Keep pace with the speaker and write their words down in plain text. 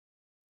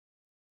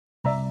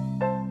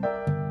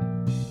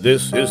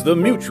This is the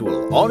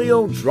Mutual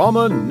Audio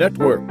Drama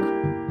Network.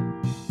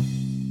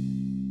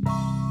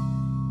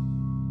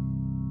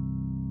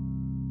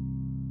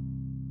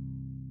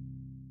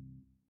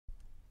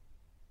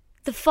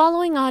 The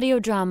following audio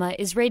drama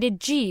is rated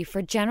G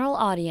for general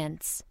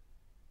audience.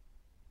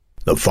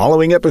 The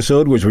following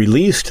episode was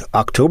released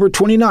October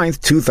 29th,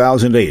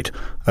 2008,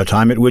 a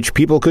time at which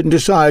people couldn't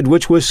decide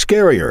which was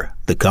scarier,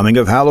 the coming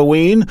of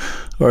Halloween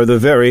or the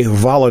very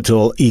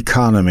volatile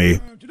economy.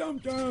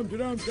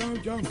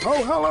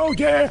 Oh, hello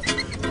there.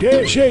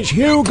 This is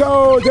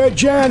Hugo the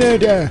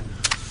janitor.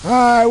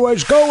 I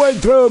was going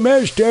through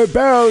Mr.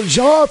 Bell's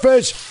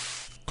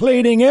office,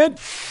 cleaning it,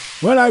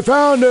 when I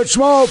found a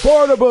small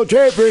portable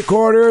tape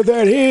recorder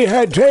that he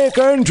had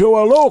taken to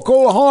a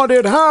local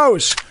haunted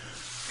house.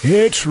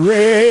 It's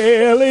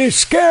really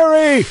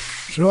scary,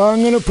 so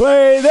I'm going to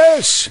play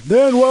this,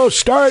 then we'll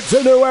start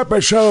the new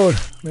episode.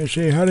 Let me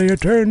see, how do you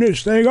turn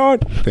this thing on?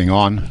 Thing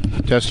on.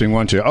 Testing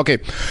 1, 2. Okay.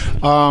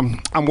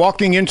 I'm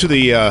walking into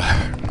the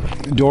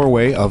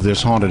doorway of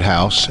this haunted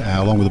house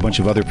along with a bunch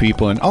of other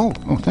people, and oh,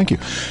 thank you.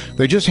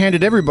 They just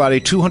handed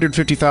everybody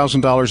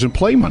 $250,000 in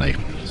play money.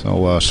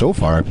 So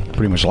far, I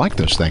pretty much like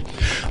this thing.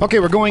 Okay,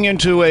 we're going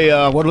into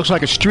a what looks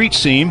like a street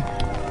scene.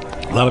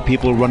 A lot of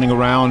people running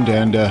around,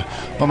 and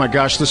oh my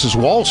gosh, this is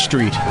Wall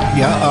Street.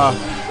 Yeah,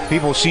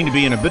 people seem to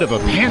be in a bit of a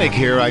panic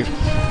here.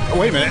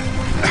 Wait a minute.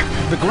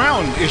 The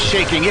ground is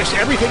shaking. Yes,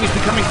 everything is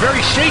becoming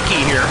very shaky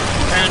here.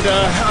 And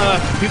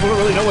people don't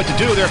really know what to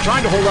do. They're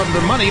trying to hold on to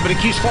their money, but it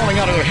keeps falling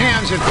out of their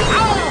hands. And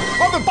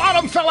the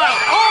bottom fell out.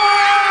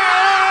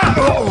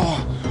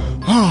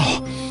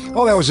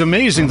 Oh, that was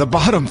amazing. The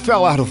bottom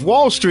fell out of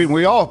Wall Street, and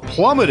we all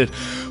plummeted.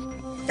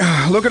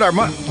 Look at our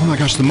money. Oh, my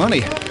gosh, the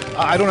money.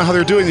 I don't know how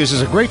they're doing this.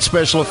 It's a great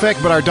special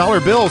effect, but our dollar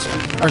bills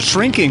are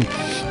shrinking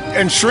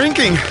and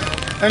shrinking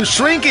and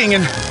shrinking,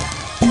 and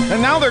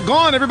now they're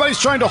gone. Everybody's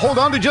trying to hold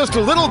on to just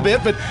a little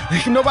bit, but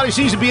nobody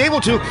seems to be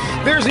able to.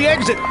 There's the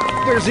exit.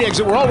 There's the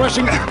exit. We're all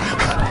rushing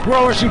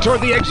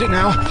toward the exit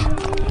now.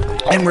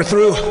 And we're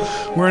through.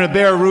 We're in a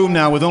bare room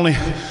now with only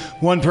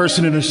one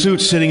person in a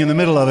suit sitting in the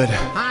middle of it.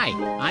 Hi,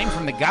 I'm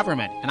from the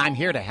government, and I'm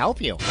here to help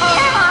you.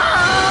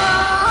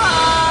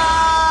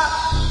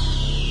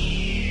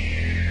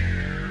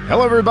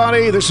 Hello,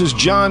 everybody. This is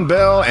John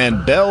Bell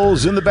and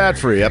Bells in the Bat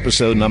Free,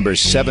 episode number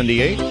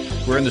 78.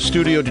 We're in the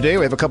studio today.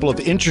 We have a couple of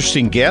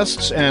interesting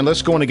guests, and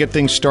let's go on and get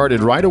things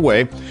started right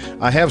away.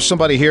 I have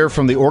somebody here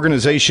from the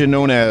organization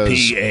known as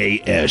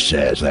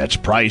PASS. That's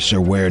Price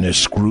Awareness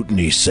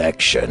Scrutiny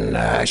Section.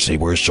 See,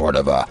 we're sort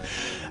of a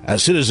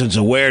citizens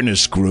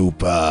awareness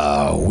group.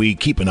 We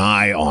keep an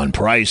eye on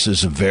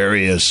prices of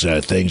various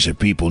things that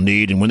people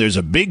need, and when there's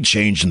a big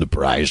change in the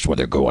price,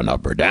 whether going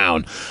up or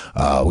down,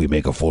 we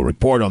make a full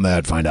report on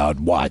that, find out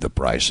why the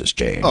price has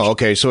changed. Oh,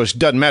 okay, so it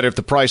doesn't matter if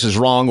the price is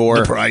wrong or...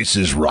 The price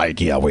is right.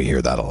 Yeah, we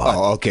hear that a lot.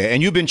 Oh, okay,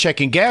 and you've been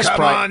checking gas price...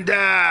 Come on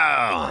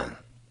down!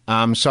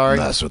 I'm sorry?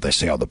 That's what they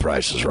say, the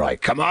price is right.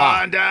 Come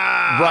on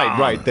down!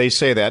 Right, they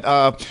say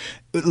that.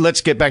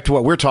 Let's get back to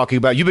what we're talking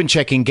about. You've been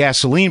checking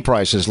gasoline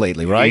prices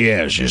lately, right?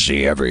 Yes, you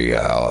see, every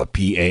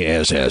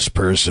PASS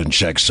person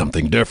checks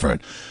something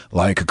different.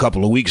 Like a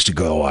couple of weeks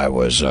ago, I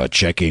was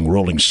checking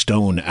Rolling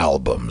Stone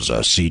albums,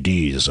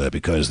 CDs,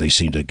 because they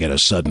seem to get a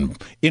sudden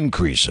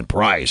increase in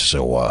price.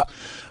 So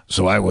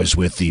I was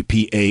with the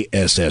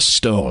PASS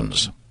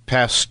Stones.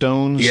 Past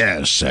Stones?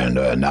 Yes,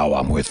 and now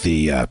I'm with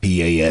the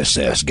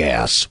PASS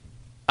Gas.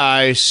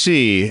 I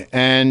see.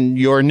 And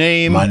your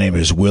name? My name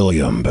is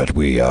William, but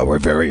we're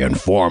very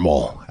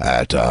informal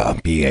at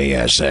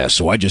PASS,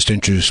 so I just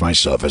introduced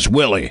myself as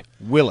Willie.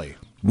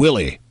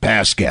 Willie,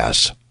 Pass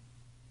Gas.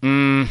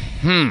 For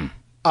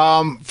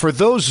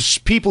those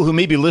people who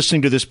may be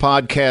listening to this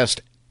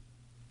podcast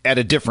at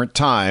a different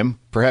time,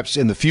 perhaps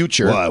in the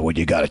future... What, would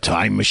you got a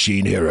time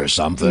machine here or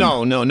something?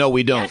 No,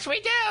 we don't. Yes, we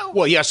do.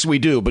 Well, yes, we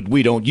do, but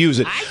we don't use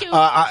it.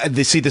 I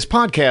do. See, this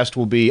podcast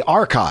will be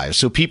archived,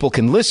 so people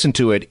can listen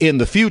to it in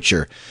the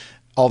future.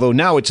 Although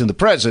now it's in the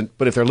present,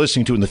 but if they're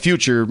listening to it in the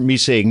future, me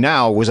saying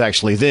now was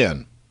actually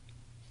then.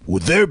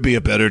 Would there be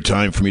a better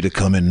time for me to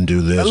come in and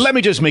do this? Let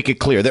me just make it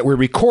clear that we're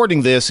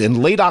recording this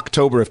in late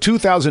October of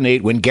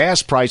 2008 when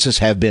gas prices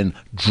have been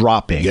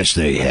dropping. Yes,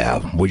 they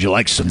have. Would you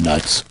like some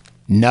nuts?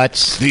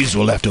 Nuts? These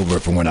were left over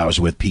from when I was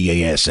with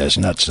PASS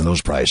Nuts, and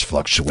those prices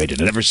fluctuated.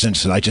 And ever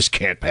since then, I just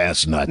can't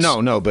pass nuts.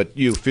 No, but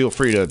you feel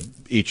free to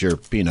eat your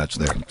peanuts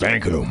there.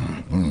 Thank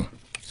you.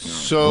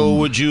 So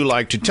would you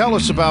like to tell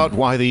us about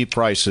why the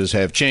prices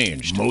have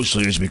changed?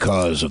 Mostly it's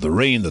because of the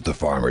rain that the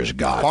farmers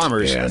got.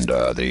 Farmers? And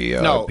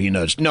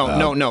peanuts.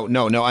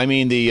 No. I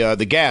mean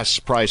the gas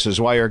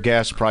prices. Why are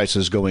gas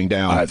prices going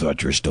down? I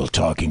thought you were still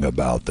talking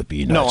about the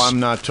peanuts. No, I'm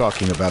not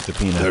talking about the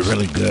peanuts. They're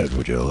really good.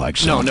 Would you like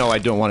some? No, I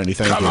don't want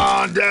anything. Come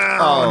on down.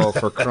 Oh,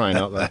 for crying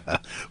out loud.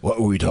 What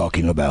were we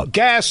talking about?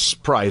 Gas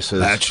prices.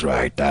 That's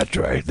right.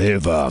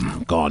 They've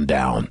gone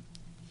down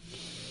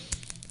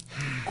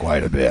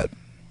quite a bit.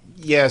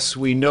 Yes,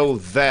 we know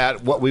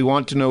that. What we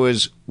want to know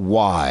is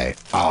why.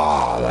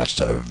 That's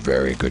a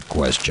very good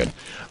question.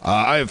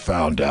 I've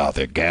found out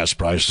that gas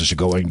prices are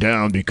going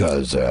down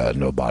because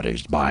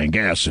nobody's buying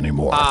gas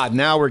anymore.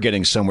 Now we're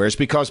getting somewhere. It's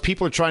because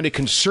people are trying to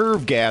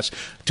conserve gas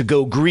to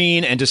go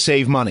green and to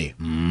save money.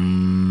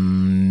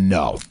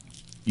 No.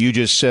 You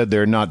just said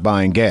they're not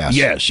buying gas.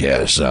 Yes,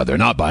 they're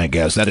not buying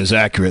gas. That is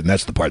accurate, and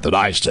that's the part that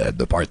I said.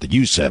 The part that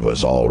you said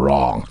was all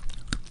wrong.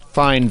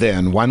 Fine,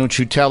 then. Why don't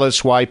you tell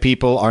us why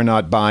people are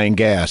not buying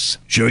gas?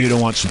 Sure you don't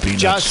want some peanuts?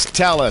 Just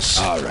tell us.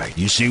 All right.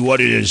 You see what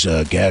it is?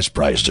 Gas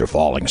prices are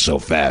falling so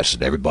fast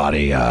that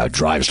everybody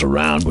drives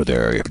around with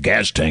their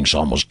gas tanks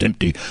almost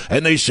empty,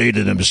 and they say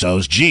to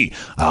themselves, gee,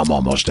 I'm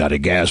almost out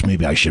of gas.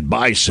 Maybe I should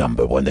buy some.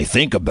 But when they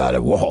think about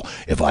it, well,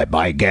 if I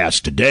buy gas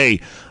today,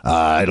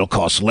 it'll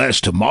cost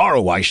less tomorrow.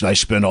 Why should I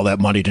spend all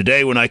that money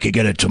today when I could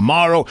get it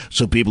tomorrow?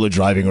 So people are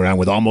driving around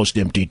with almost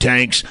empty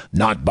tanks,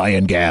 not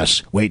buying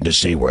gas, waiting to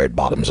see where it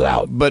bottoms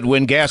out. But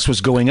when gas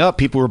was going up,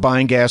 people were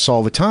buying gas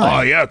all the time.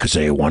 Oh, yeah, because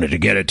they wanted to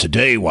get it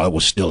today while it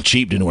was still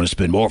cheap. Didn't want to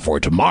spend more for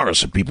it tomorrow.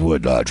 So people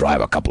would drive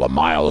a couple of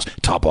miles,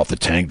 top off the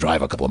tank,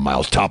 drive a couple of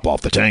miles, top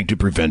off the tank to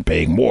prevent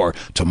paying more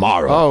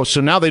tomorrow. Oh, so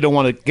now they don't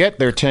want to get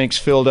their tanks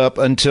filled up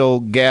until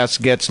gas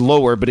gets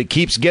lower, but it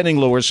keeps getting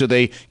lower, so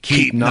they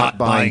keep not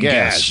buying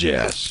gas.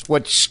 Yes.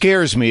 What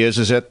scares me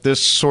is that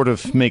this sort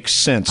of makes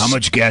sense. How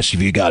much gas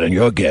have you got in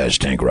your gas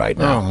tank right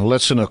now? Oh,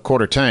 less than a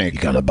quarter tank. You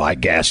gonna buy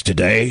gas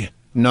today?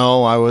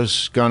 No, I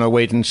was gonna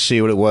wait and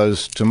see what it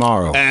was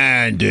tomorrow.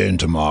 And then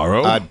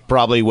tomorrow? I'd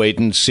probably wait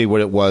and see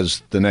what it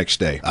was the next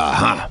day.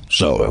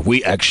 So if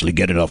we actually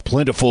get enough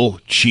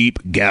plentiful, cheap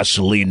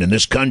gasoline in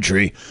this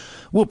country,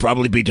 we'll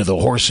probably be to the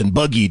horse and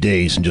buggy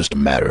days in just a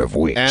matter of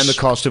weeks. And the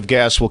cost of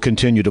gas will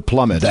continue to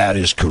plummet. That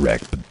is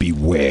correct, but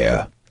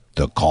beware.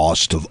 The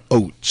cost of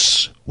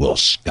oats will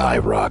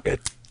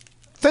skyrocket.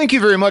 Thank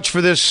you very much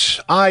for this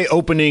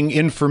eye-opening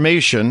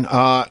information,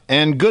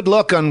 and good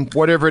luck on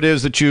whatever it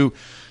is that you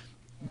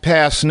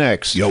pass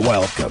next. You're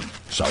welcome.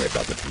 Sorry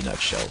about the peanut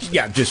shells.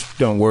 Yeah, just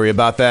don't worry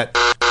about that.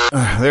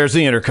 There's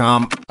the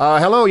intercom.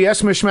 Hello,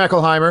 yes, Miss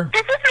Schmackelheimer?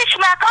 This is Miss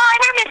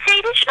Schmackelheimer, Miss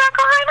Sadie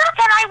Schmackelheimer,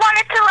 and I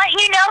wanted to let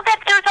you know that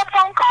there's a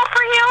phone call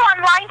for you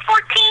on line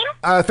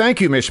 14.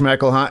 Thank you, Miss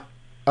Schmackelheimer.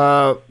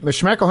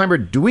 Miss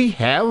Schmackelheimer, do we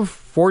have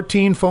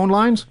 14 phone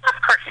lines? Of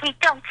course we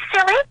don't,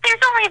 silly. There's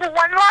only the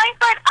one line,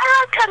 but I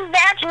like to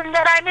imagine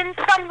that I'm in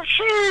some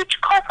huge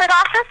corporate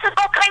office with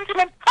all kinds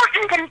of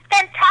important and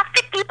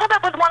fantastic people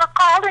that would want to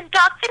call and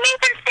talk to me.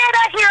 Instead,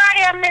 here I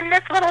am in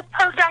this little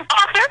podunk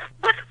office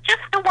with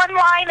just the one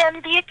line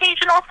and the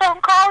occasional phone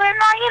call, and,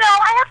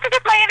 I have to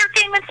get my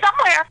entertainment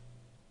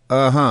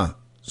somewhere.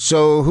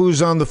 So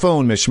who's on the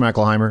phone, Miss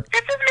Schmackelheimer?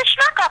 This is Miss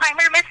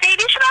Schmackelheimer, Miss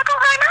Sadie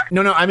Schmackelheimer.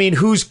 No, I mean,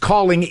 who's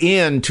calling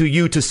in to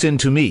you to send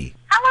to me?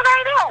 How would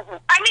I know?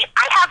 I mean,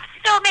 I have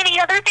so many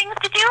other things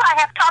to do. I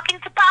have talking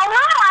to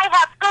Paula. I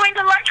have going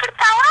to lunch with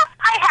Paula.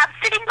 I have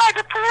sitting by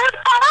the pool with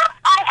Paula.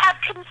 I have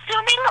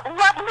consuming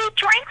lovely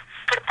drinks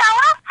with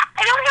Paula.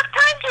 I don't have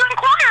time to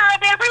inquire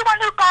of everyone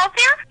who calls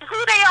here, who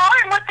they are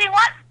and what they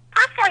want.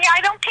 Personally, I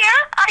don't care.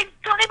 I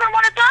don't even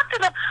want to talk to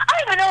them. I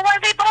don't even know why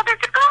they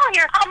bothered to call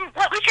here.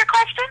 What was your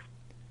question?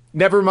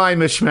 Never mind,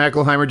 Miss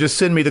Schmackelheimer. Just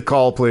send me the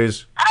call,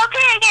 please.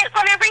 Okay, yes,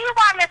 whatever you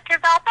want, Mr.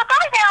 Bell.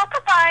 Bye-bye now.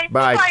 Bye-bye.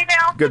 Bye. Bye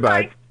now.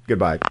 Goodbye.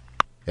 Goodbye.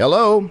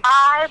 Hello?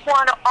 I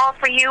want to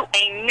offer you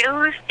a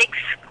news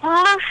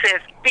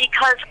exclusive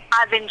because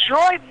I've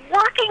enjoyed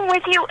working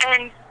with you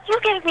and you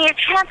gave me a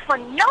chance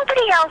when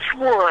nobody else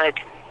would.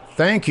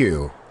 Thank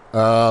you.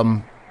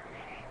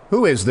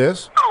 Who is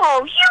this?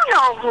 Oh, you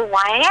know who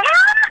I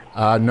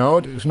am. No,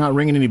 it's not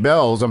ringing any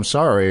bells. I'm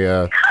sorry.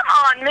 Come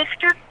on,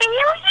 Mr.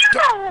 Beale. You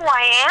know who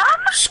I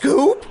am.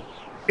 Scoop?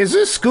 Is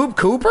this Scoop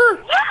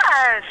Cooper?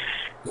 Yes.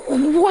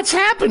 What's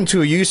happened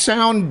to you? You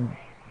sound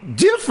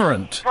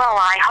different. Well,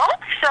 I hope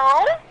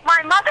so.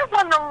 My mother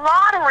won the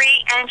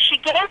lottery, and she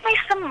gave me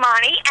some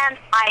money, and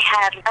I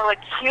had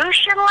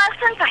elocution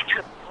lessons, I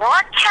took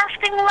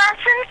broadcasting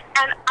lessons,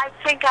 and I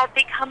think I've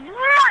become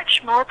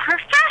much more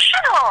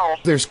professional.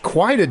 There's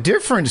quite a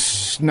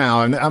difference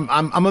now, and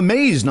I'm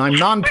amazed, and I'm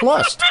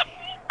nonplussed.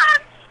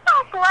 I'm so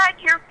glad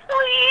you're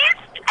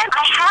pleased, and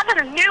I have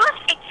a news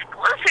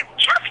exclusive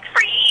just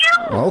for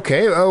you.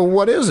 Okay,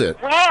 what is it?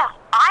 Well,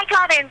 I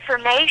got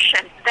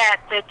information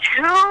that the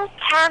two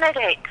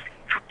candidates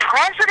for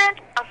President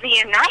of the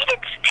United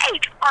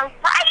States are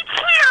right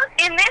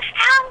here in this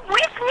town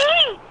with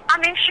me.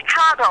 I'm in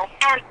Chicago,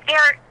 and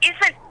there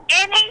isn't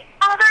any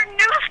other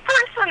news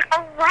person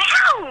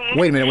around.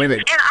 Wait a minute.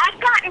 And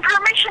I've gotten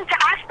permission to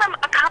ask them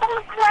a couple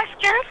of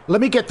questions.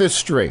 Let me get this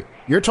straight.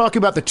 You're talking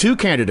about the two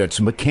candidates,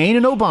 McCain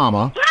and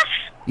Obama. Yes.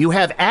 You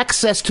have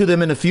access to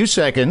them in a few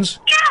seconds.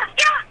 Yeah.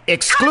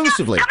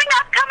 Exclusively. Coming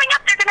up.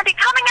 They're going to be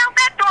coming out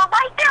that door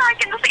right there. I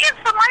can see it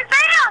from my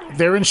van.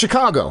 They're in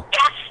Chicago.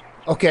 Yes.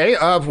 Okay,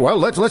 well,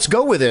 let's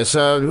go with this.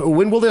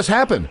 When will this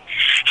happen?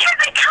 Here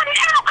they come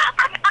now.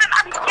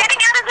 I'm getting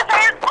out of the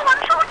van. Oh,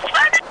 I'm so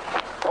excited.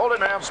 Hold it,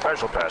 ma'am.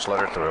 Special pass.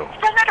 Let her through.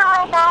 Senator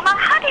Obama,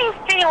 how do you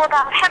feel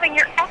about having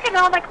your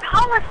economic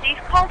policies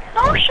called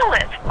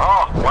socialist?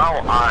 Oh,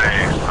 well, I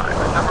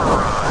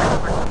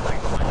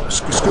never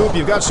Scoop,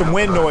 you've got some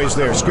wind noise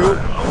there, Scoop.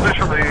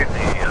 officially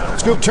the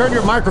Scoop, turn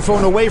your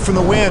microphone away from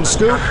the wind,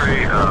 Scoop.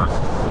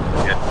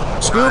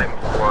 Scoop?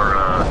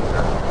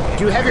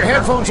 Do you have your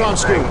headphones on,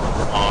 Scoop?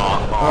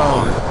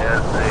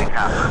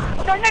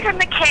 Senator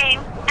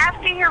McCain,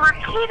 after your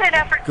repeated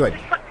efforts to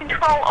put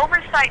control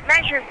oversight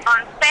measures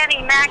on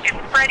Fannie Mac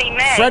and Freddie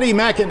Mae. Freddie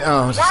Mac and...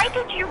 why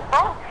did you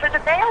vote for the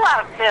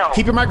bailout bill?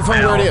 Keep your microphone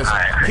where it is.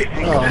 The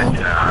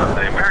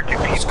American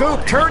people...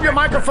 Scoop, turn your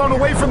microphone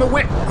away from the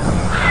wind.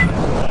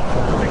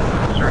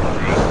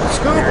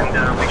 Scoop,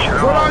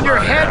 put on your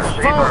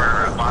headphones.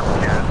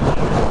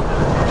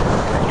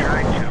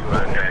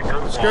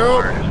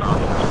 Scoop.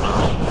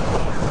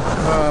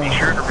 Be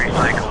sure to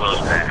recycle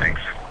those bags.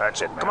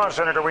 That's it. Come on,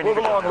 Senator. We need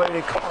to go.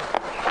 lady. Come on.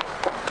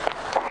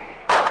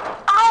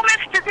 Oh,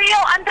 Mr.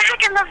 Beal, I'm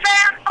back in the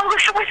van. Oh,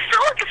 it was so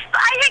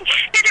exciting.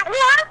 Did it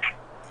work?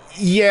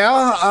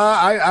 Yeah,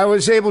 I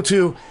was able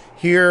to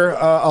hear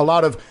a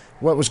lot of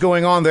what was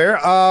going on there.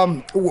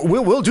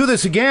 We'll do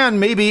this again,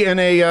 maybe in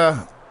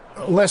a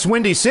less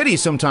windy city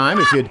sometime.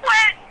 If you'd.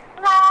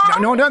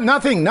 No,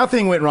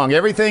 nothing went wrong.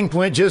 Everything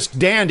went just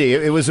dandy.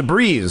 It was a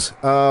breeze.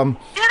 Did I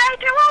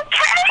do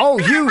okay? Oh,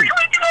 did I really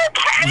do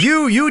okay?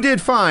 You did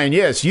fine.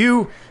 Yes,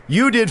 you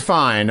did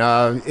fine.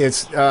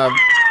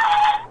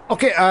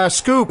 Okay,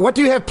 Scoop, what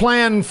do you have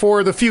planned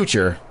for the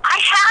future? I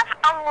have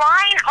a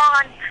line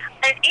on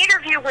an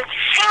interview with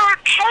Sarah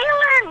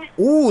Palin.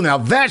 Ooh, now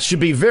that should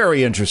be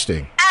very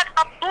interesting. At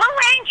a Blue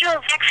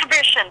Angels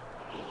exhibition.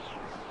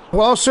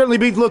 Well, I'll certainly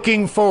be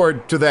looking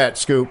forward to that,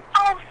 Scoop.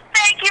 Oh,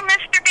 thank you,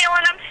 Mr. Beal,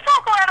 and I'm so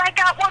glad I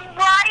got one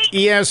right.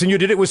 Yes, and you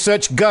did it with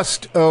such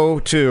gusto,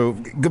 too.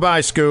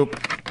 Goodbye, Scoop.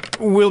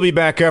 We'll be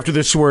back after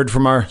this word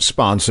from our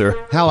sponsor.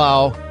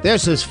 Hello,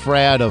 this is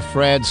Fred of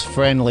Fred's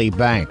Friendly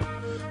Bank.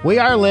 We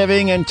are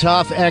living in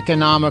tough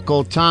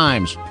economical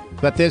times,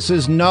 but this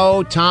is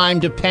no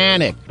time to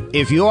panic.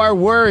 If you are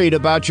worried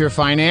about your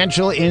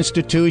financial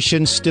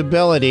institution's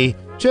stability,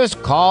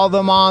 just call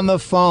them on the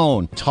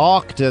phone.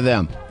 Talk to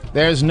them.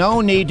 There's no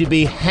need to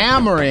be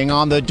hammering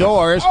on the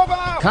doors,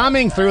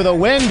 coming through the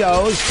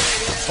windows,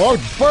 or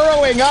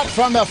burrowing up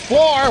from the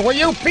floor. Will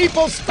you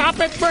people stop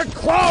it for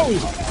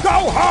clothes?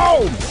 Go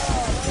home!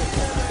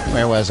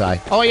 Where was I?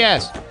 Oh,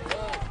 yes.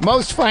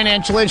 Most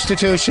financial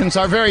institutions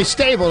are very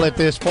stable at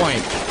this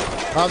point.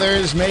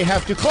 Others may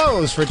have to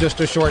close for just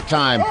a short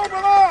time.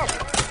 Open up!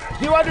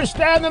 Do you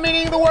understand the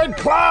meaning of the word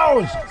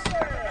close?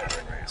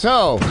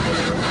 So,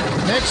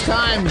 next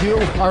time you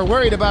are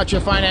worried about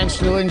your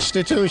financial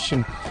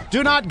institution,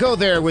 do not go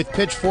there with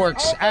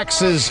pitchforks,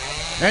 axes,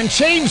 and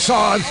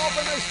chainsaws.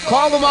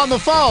 Call them on the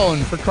phone,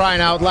 for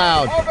crying out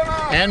loud.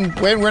 And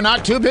when we're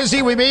not too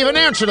busy, we may even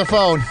answer the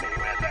phone.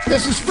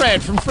 This is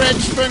Fred from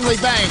Fred's Friendly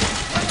Bank.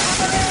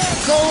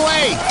 Go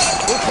away.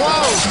 We're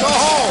closed. Go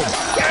home.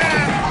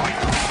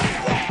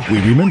 We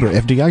remember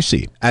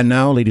FDIC. And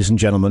now, ladies and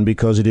gentlemen,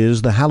 because it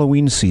is the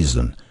Halloween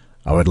season,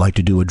 I would like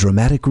to do a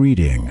dramatic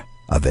reading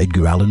of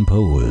Edgar Allan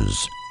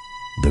Poe's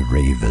The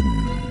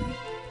Raven.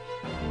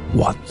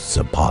 Once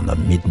upon a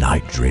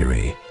midnight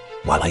dreary,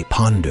 while I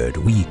pondered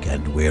weak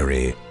and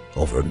weary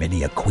over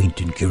many a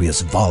quaint and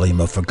curious volume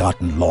of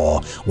forgotten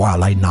lore,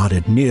 while I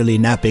nodded, nearly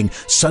napping,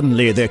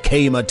 suddenly there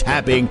came a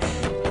tapping,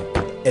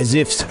 as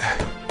if...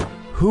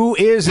 Who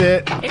is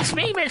it? It's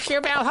me, Mr.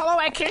 Bell. Hello,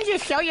 I came to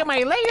show you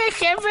my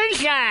latest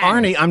invention.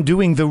 Arnie, I'm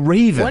doing The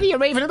Raven. What are you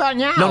raving about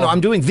now? No, I'm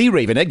doing The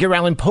Raven. Edgar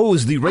Allan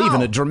Poe's The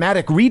Raven, a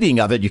dramatic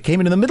reading of it. You came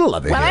into the middle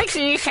of it. Well,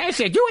 actually, it has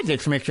to do with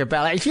this, Mr.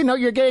 Bell. As you know,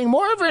 you're getting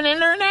more of an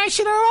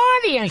international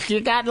audience.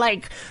 You got,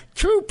 like,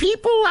 2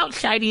 people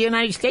outside the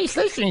United States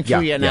listening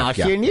to you now.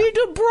 So you need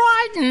to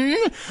broaden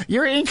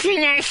your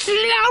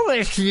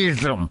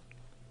internationalism.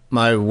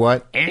 My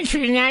what?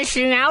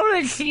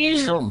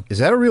 Internationalism. Is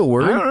that a real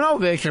word? I don't know,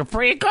 but it's a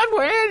pretty good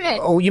word, isn't it?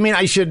 Oh, you mean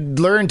I should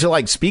learn to,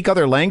 like, speak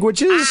other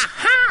languages?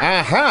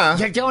 Uh-huh.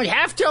 You don't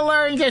have to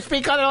learn to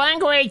speak other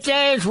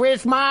languages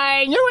with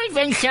my new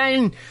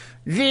invention,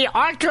 the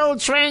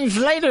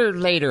auto-translator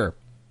later.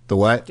 The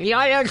what? The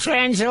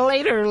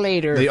auto-translator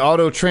later. The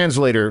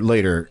auto-translator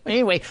later.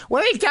 Anyway,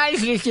 what it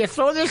does is you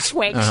throw the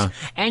switch,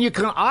 and you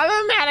can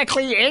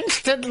automatically,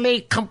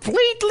 instantly,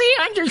 completely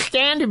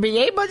understand and be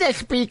able to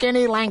speak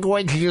any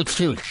language you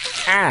choose.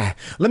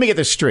 Let me get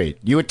this straight.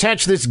 You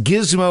attach this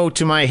gizmo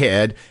to my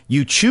head,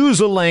 you choose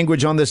a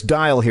language on this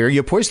dial here,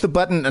 you push the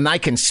button, and I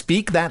can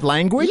speak that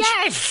language?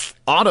 Yes!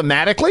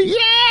 Automatically?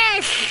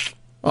 Yes!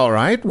 All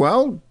right,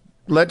 well...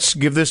 Let's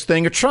give this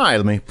thing a try.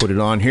 Let me put it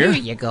on here.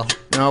 Here you go.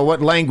 Now, what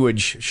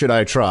language should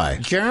I try?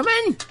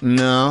 German?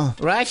 No.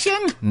 Russian?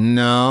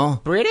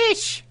 No.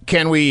 British?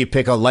 Can we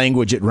pick a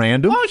language at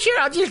random? Oh, sure.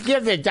 I'll just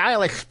give the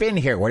dial a spin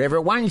here. Whatever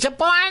it winds up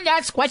on,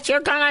 that's what you're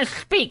gonna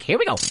speak. Here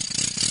we go.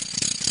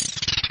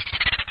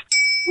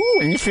 Ooh,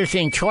 an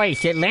interesting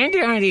choice. It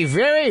landed on the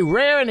very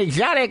rare and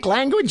exotic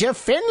language of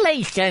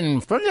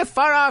Finlayson from the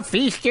far-off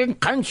eastern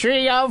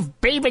country of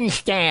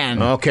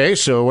Babenstan. Okay,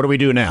 so what do we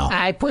do now?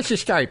 I push the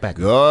start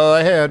button. Go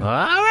ahead. All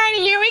right,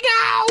 here we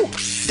go.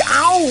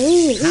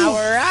 Ow!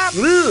 Power up.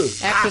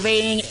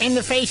 Activating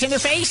in-the-face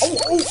interface.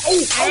 And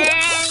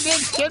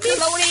it should be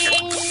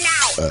loading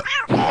now.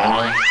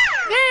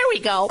 There we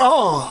go.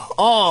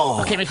 Oh.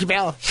 Okay, Mr.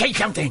 Bell, say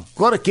something.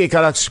 Korki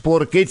karak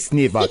sporkits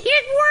nivat. It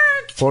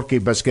worked. Porky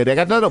baskere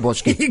na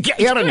boski.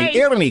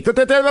 Ernie. Oh,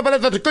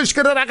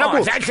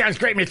 that sounds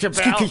great, Mr.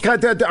 Bell. Okay,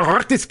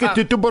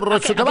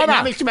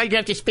 now, Mr. Bell, you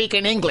have to speak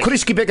in English.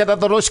 Kriski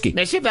Begadoroski.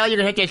 Mr. Bell, you're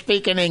going to have to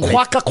speak in English.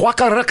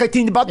 Quaka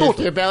rakatin badut.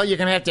 Mr. Bell, you're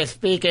going to have to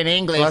speak in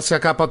English. Lasa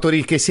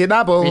kapaturike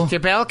sinabo. Mr.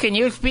 Bell, can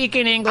you speak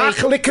in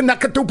English?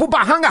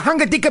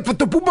 Hanga dika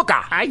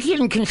futubuka. I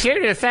didn't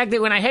consider the fact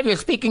that when I have you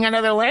speaking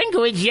another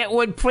language, it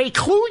would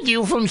preclude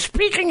you from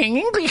speaking in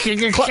English at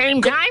the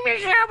same time,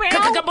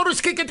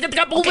 Mr.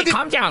 Bell. Okay,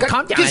 calm down.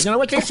 I don't know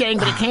what you're saying,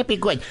 but it can't be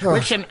good.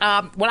 Listen,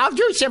 what I'll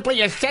do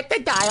simply is set the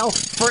dial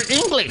for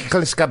English.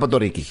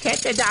 Set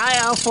the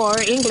dial for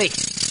English.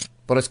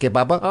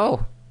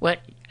 Oh, what?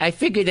 I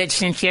figured that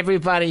since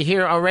everybody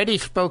here already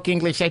spoke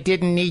English, I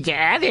didn't need to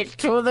add it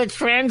to the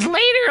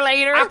translator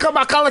later. Right,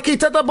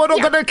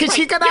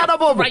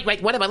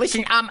 whatever.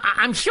 Listen,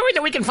 I'm sure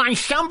that we can find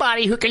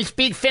somebody who can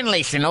speak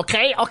Finlayson,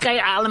 okay?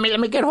 Okay, let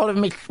me get hold of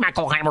Miss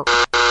Schmackelheimer.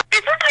 Is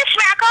this Miss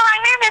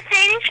Schmackelheimer, Miss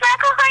Sadie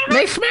Schmackelheimer?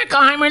 Miss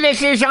Schmackelheimer,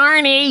 this is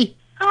Arnie.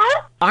 Who?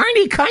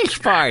 Arnie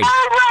Kunspard.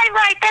 Oh,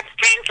 right. That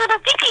strange little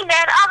geeky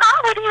man.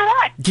 What do you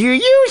want? Do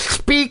you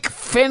speak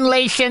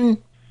Finlayson?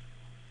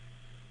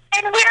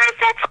 And where is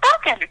that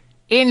spoken?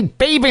 In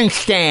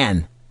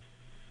Babenstan.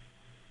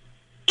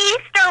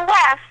 East or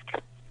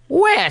west?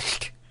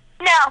 West.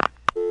 No.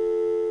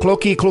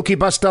 Cloaky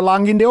Buster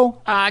Langindale?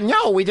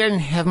 No, we didn't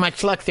have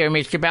much luck there,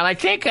 Mr. Bell. I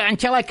think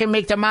until I can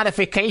make the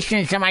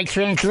modifications to my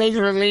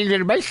translator,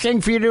 the best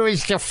thing for you to do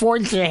is to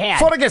forge ahead.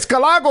 Forges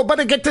Galago, but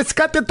I get this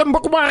cut at the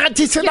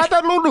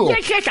Lulu.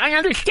 Yes, I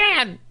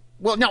understand.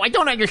 Well, no, I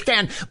don't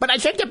understand, but I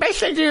think the best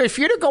thing to do is for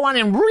you to go on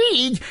and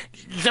read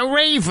The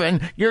Raven,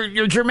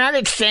 your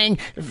dramatic saying,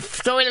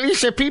 so at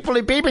least the people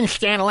at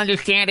Babenstan will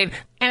understand it,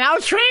 and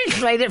I'll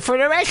translate it for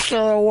the rest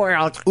of the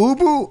world.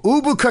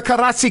 Ubu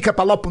kakarasi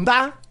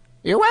kapalopunda?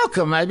 You're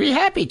welcome. I'd be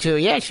happy to.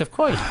 Yes, of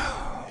course.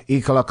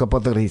 Ikala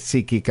kapadari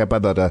siki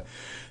kapadara.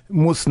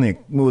 Musnik.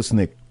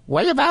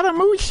 What about a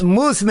moose?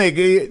 Musnik.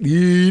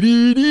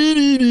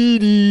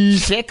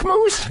 Sick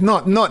moose?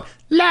 Not.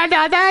 La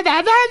da da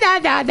da da da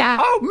da da.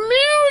 Oh,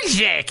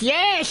 music.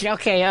 Yes.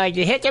 Okay.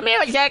 You hit the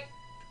music.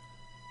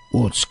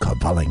 Once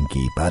upon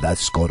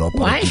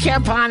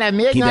a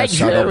midnight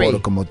jury,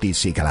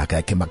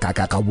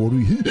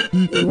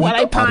 what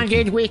I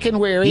pondered weak and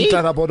weary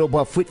over the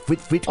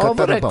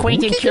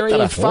quaint and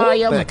curious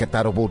volume of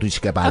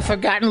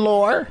forgotten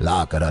lore.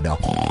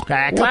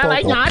 While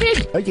I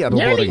nodded,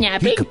 nearly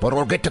napping,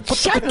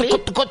 suddenly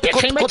there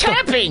came a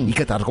tapping,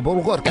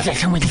 as if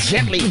someone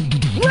gently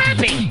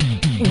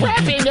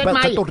rapping at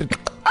my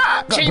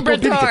chamber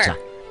door.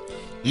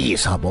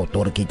 Here's some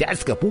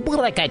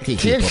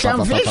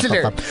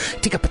visitor,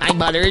 I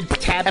muttered,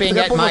 tapping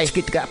at my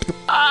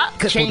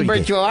chamber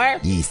door.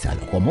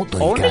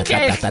 Only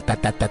this,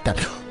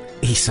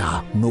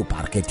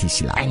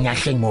 and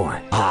nothing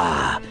more.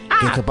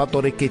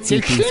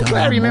 Distinctly,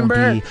 I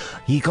remember.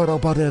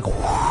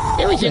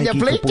 It was in the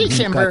bleak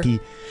December.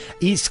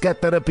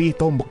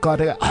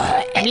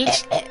 And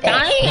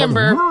I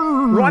remember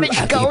run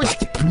its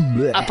ghost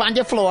up on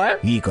the floor.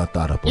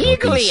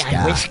 Eagerly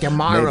I wished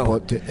tomorrow.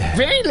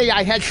 Vainly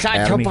I had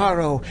sought to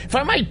borrow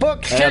from my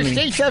book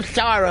Justice of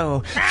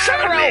Sorrow.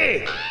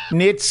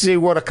 Nitsi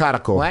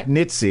warakarako. What?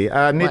 Nitsi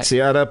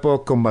arapo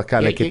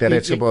kumbakale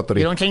kiteretsu botri.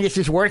 You don't think this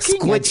is working?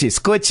 Squitchy.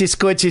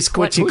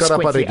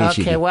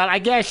 Okay, well, I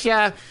guess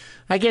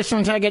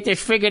until I get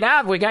this figured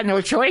out, we got no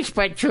choice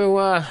but to,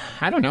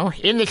 I don't know,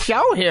 end the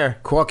show here.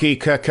 Kwaki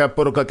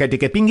kakapuruka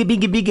katike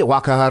bingi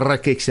waka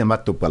harakikse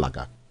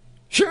matupalaka.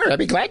 Sure, I'd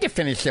be glad to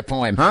finish the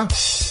poem. Huh?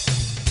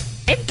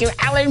 Edgar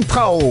Allan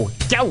Poe,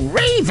 The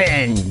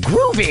Raven,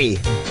 groovy.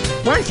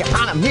 Once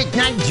upon a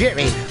midnight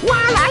jury,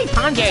 while I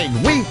pondered,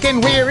 weak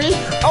and weary,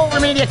 over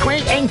many a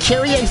quaint and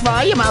curious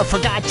volume of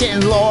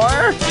forgotten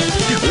lore.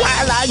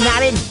 While I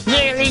nodded,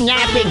 nearly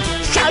napping,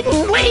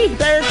 suddenly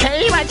there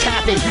came a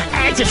tapping,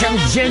 as if some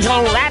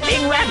gentle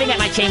rapping at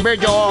my chamber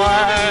door.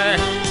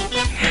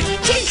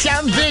 "'Tis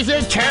some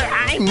visitor,"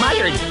 I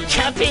muttered,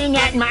 tapping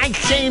at my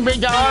chamber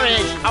door.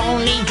 "It's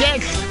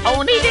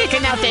only this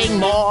and nothing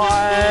more."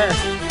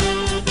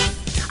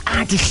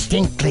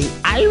 Distinctly,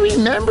 I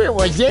remember it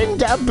was in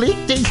the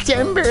bleak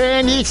December,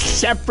 and each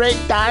separate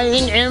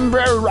dying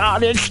ember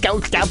rotted,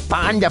 scourged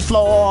upon the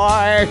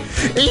floor.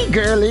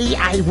 Eagerly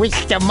I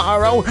wished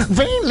tomorrow,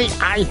 vainly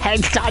I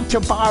had sought to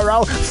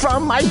borrow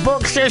from my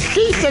books to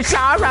cease the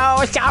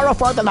sorrow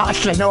for the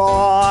lost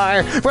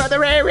Lenore, for the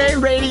rare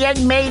and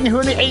radiant maiden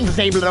whom the angels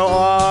named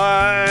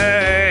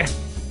Lenore.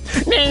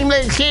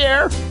 Nameless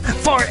here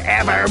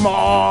forevermore.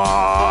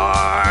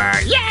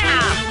 Yeah!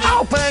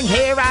 Open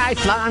here I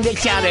flung the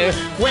shutter,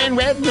 when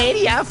with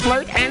many a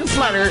flirt and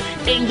flutter,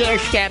 in there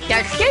stepped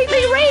a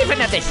stately raven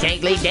of the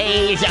saintly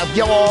days of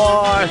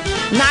yore.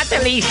 Not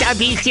the least of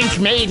these since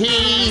made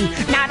he,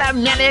 not a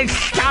minute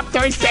stopped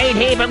or stayed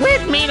he, but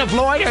with mien of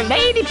lord or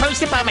lady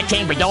perched upon my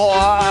chamber door.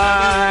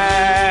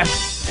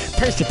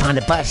 Perched upon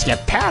the bust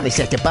of Pallas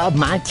just above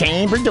my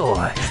chamber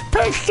door.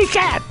 Perched he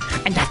sat,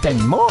 And nothing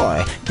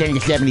more than the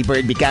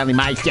 70-bird beguiling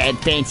my sad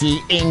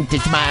fancy into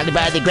smiling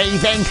by the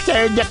grave and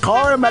stirred the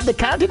quorum of the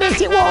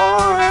countenance at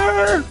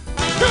war.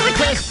 The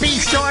crispy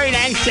sword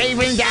and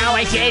shaven thou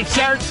I said,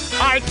 sir,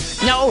 art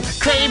no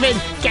craven,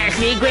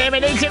 ghastly grim,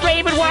 and ancient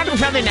raven wandering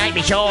from the night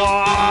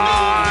before.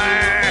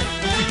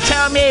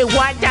 Tell me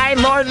what thy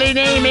lordly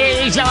name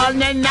is on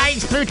the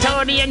night's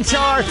Plutonian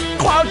shore.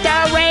 Quote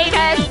the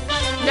raven,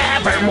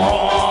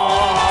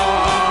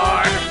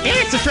 nevermore.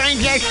 It's the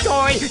strangest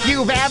story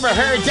you've ever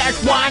heard.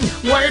 Just one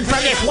word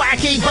from this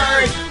wacky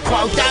bird.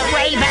 Quote the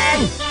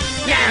raven,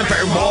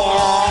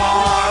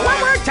 nevermore. One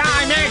more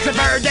time, it's a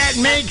bird that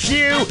makes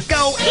you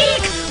go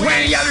eek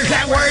when he utters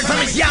that word from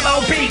his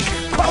yellow beak.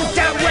 Quote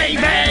the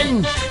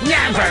raven,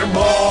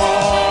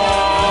 nevermore.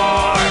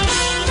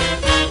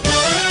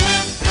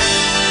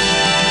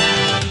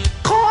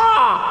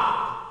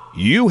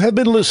 You have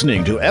been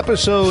listening to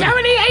episode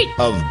 78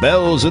 of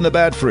Bells in the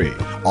Bat Free.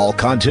 All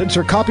contents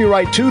are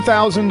copyright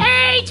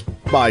 2008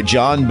 by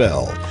John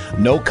Bell.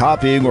 No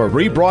copying or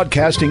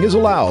rebroadcasting is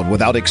allowed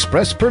without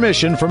express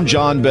permission from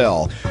John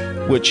Bell,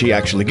 which he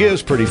actually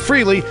gives pretty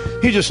freely.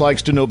 He just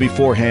likes to know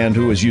beforehand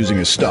who is using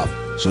his stuff.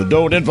 So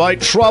don't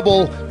invite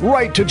trouble.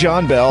 Write to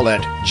John Bell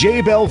at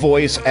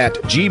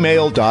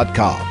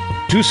jbellvoice@gmail.com.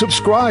 To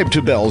subscribe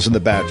to Bells in the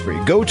Bat Free,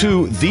 go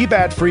to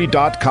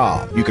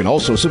thebatfree.com. You can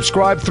also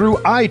subscribe through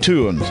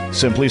iTunes.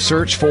 Simply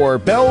search for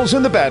Bells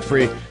in the Bat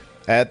Free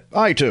at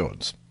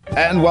iTunes.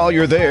 And while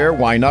you're there,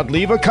 why not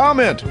leave a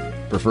comment?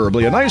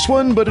 Preferably a nice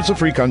one, but it's a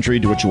free country,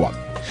 do what you want.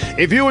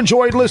 If you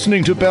enjoyed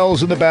listening to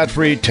Bells in the Bat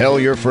Free, tell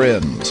your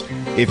friends.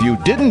 If you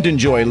didn't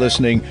enjoy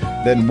listening,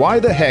 then why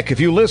the heck if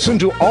you listen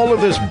to all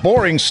of this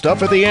boring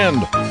stuff at the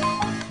end?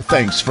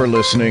 Thanks for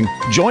listening.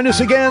 Join us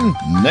again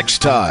next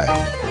time.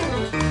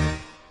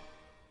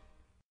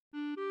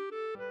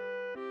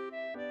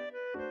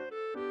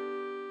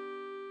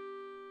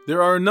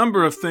 There are a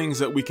number of things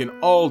that we can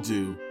all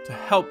do to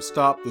help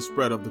stop the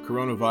spread of the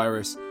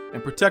coronavirus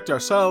and protect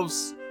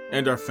ourselves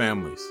and our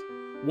families.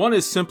 One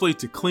is simply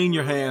to clean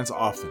your hands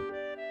often.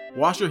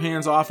 Wash your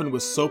hands often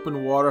with soap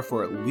and water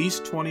for at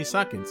least 20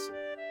 seconds,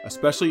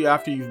 especially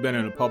after you've been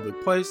in a public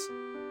place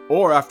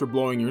or after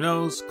blowing your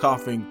nose,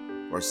 coughing,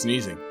 or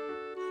sneezing.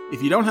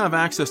 If you don't have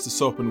access to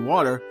soap and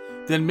water,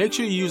 then make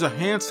sure you use a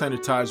hand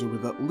sanitizer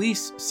with at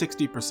least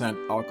 60%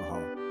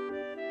 alcohol.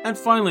 And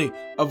finally,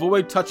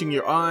 avoid touching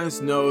your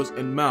eyes, nose,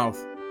 and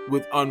mouth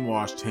with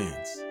unwashed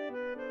hands.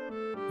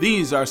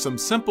 These are some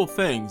simple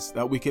things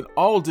that we can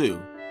all do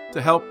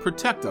to help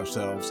protect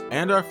ourselves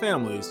and our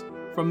families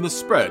from the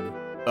spread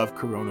of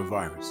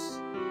coronavirus.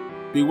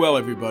 Be well,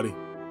 everybody.